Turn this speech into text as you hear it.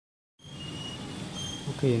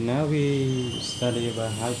Okay, now we study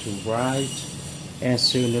about how to write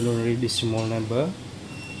as an ordinary decimal number.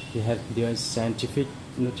 We have the scientific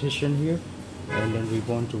notation here, and then we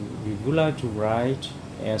would like to write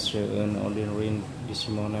as an ordinary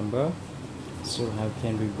decimal number. So how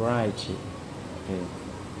can we write it? Okay,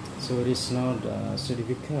 so it is not so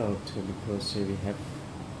difficult because we have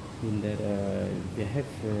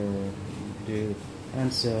the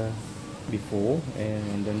answer before,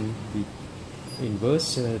 and then we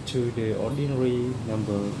inverse to the ordinary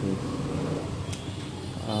number.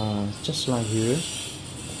 Just like here,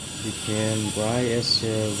 we can write as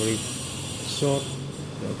very short.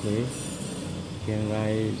 Okay, we can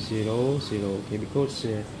write 0 0. Okay, because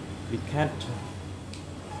we cut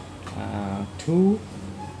 2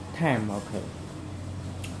 times. Okay,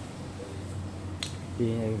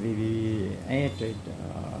 we added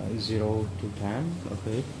 0 2 times.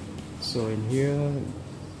 Okay, so in here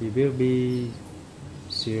it will be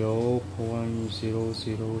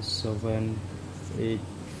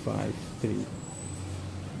 0.007853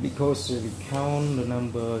 because we count the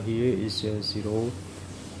number here is 0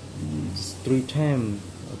 3 times.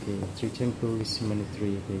 Okay, 3 times 2 is 3.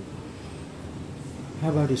 Okay, how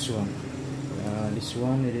about this one? This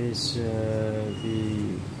one it is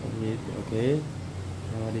okay.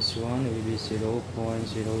 This one will be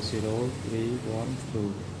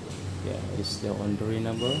 0.00312. Yeah, it's the ordinary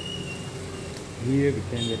number. Here we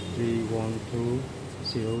can get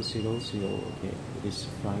 312000. Okay, it is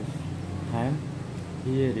 5 times.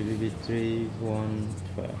 Here it will be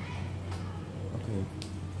 3112. Okay,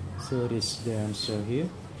 so this is the answer here.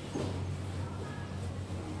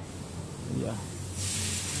 Yeah.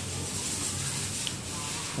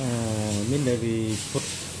 Mean that we put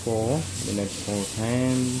 4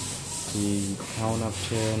 times. We count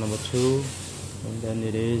after number 2, and then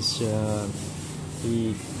it is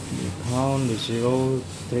we count the 0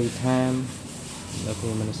 3 times.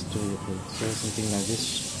 Okay, minus 2. Okay, so something like this.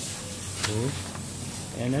 Okay,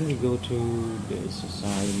 and then we go to the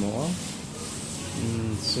exercise more.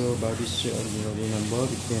 So about this ordinary number,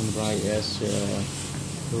 we can write as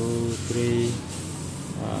 2 3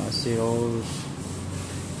 0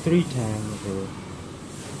 3 times. Okay.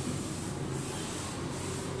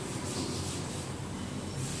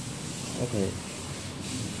 Okay.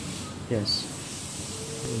 Yes.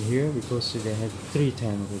 In here, because they have 3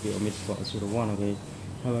 times, we omit for 1. Okay.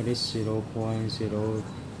 How about this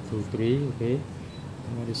 0.023? Okay.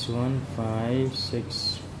 How about this one 5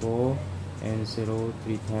 6 4 and 0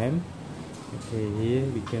 3 times. Okay. Here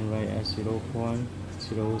we can write as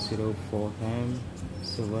 0.004 times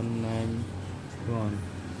 791.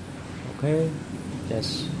 Okay.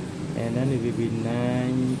 Yes. And then it will be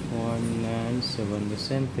 9.97, the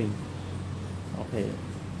same thing. Okay,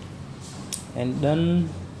 and then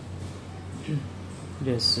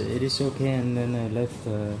yes, it is okay, and then I left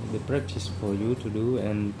the practice for you to do,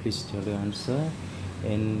 and please tell the answer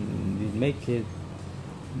and we make it.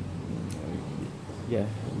 Yeah,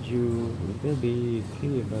 you will be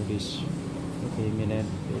clear about this. Okay, minute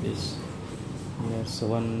it is. Yes,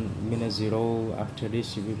 1 minute 0. After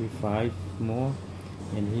this it will be 5 more,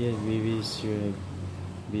 and here we should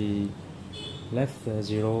be left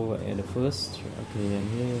 0 at the first. Okay, and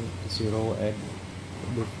here 0 at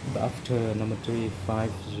after number 3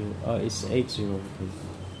 5 0. It's 80. Okay,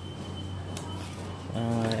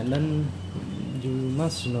 and then you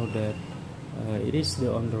must know that it is the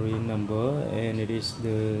ordinary number and it is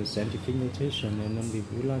the scientific notation, and then we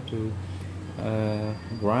would like to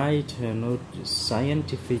write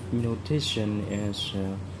scientific notation as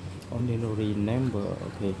ordinary number.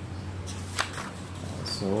 Okay.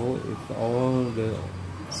 So if all the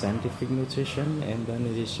scientific notation, and then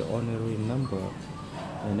it is ordinary number,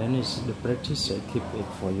 and then it's the practice. I keep it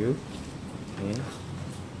for you. Okay.